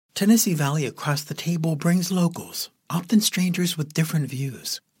Tennessee Valley Across the Table brings locals, often strangers with different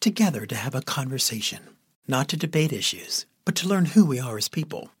views, together to have a conversation, not to debate issues, but to learn who we are as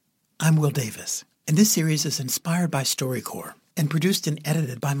people. I'm Will Davis, and this series is inspired by StoryCorps and produced and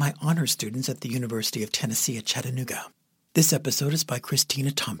edited by my honors students at the University of Tennessee at Chattanooga. This episode is by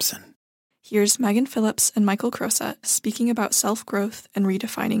Kristina Thompson. Here's Meghan Phillips and Michael Crosa speaking about self-growth and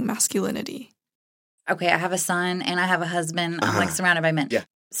redefining masculinity. Okay, I have a son and I have a husband. I'm surrounded by men. Yeah.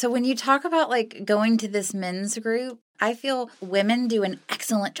 So when you talk about going to this men's group, I feel women do an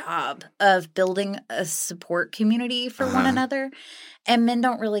excellent job of building a support community for one another, and men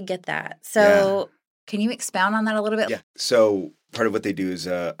don't really get that. So can you expound on that a little bit? Yeah. So part of what they do is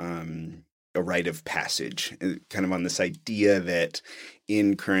a rite of passage, kind of on this idea that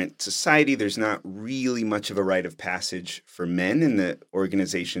in current society, there's not really much of a rite of passage for men in the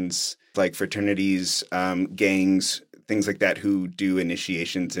organizations like fraternities, gangs, things like that, who do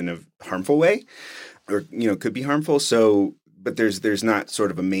initiations in a harmful way or, could be harmful. So, but there's not sort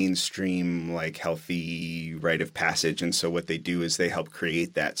of a mainstream, healthy rite of passage. And so what they do is they help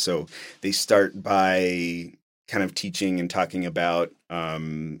create that. So they start by kind of teaching and talking about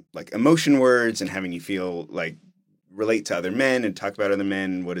emotion words and having you feel relate to other men and talk about other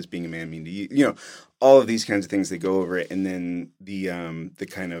men. What does being a man mean to you? All of these kinds of things, they go over it. And then the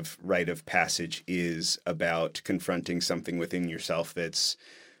kind of rite of passage is about confronting something within yourself that's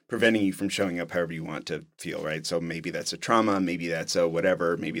preventing you from showing up however you want to feel, right? So maybe that's a trauma, maybe that's a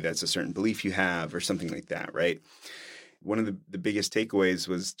whatever, maybe that's a certain belief you have or something like that, right? One of the biggest takeaways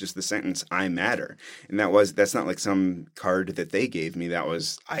was just the sentence, I matter. And that's not like some card that they gave me.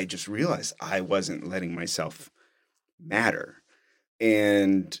 I just realized I wasn't letting myself matter.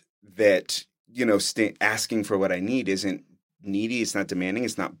 And that, asking for what I need isn't needy. It's not demanding.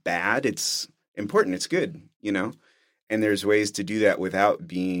 It's not bad. It's important. It's good, and there's ways to do that without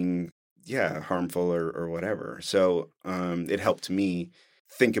being, harmful or whatever. So it helped me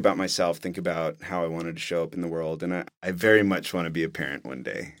think about myself, think about how I wanted to show up in the world. And I very much want to be a parent one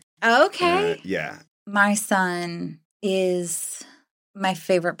day. Okay. Yeah. My son is my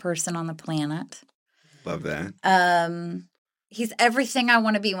favorite person on the planet. Love that. He's everything I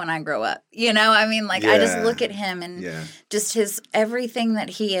want to be when I grow up. I just look at him and just his everything that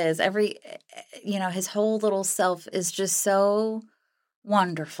he is, his whole little self is just so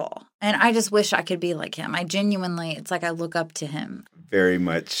wonderful. And I just wish I could be like him. It's like I look up to him. Very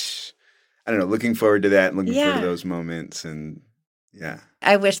much, I don't know, looking forward to that and looking forward to those moments. And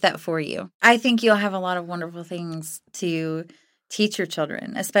I wish that for you. I think you'll have a lot of wonderful things to teach your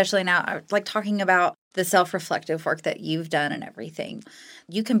children, especially now, talking about the self-reflective work that you've done and everything.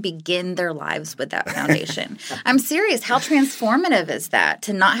 You can begin their lives with that foundation. I'm serious. How transformative is that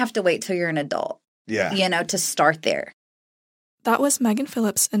to not have to wait till you're an adult? Yeah. To start there. That was Meghan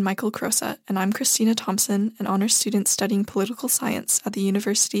Phillips and Michael Crosa, and I'm Kristina Thompson, an honors student studying political science at the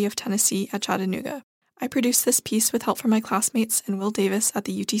University of Tennessee at Chattanooga. I produced this piece with help from my classmates and Will Davis at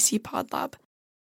the UTC Pod Lab.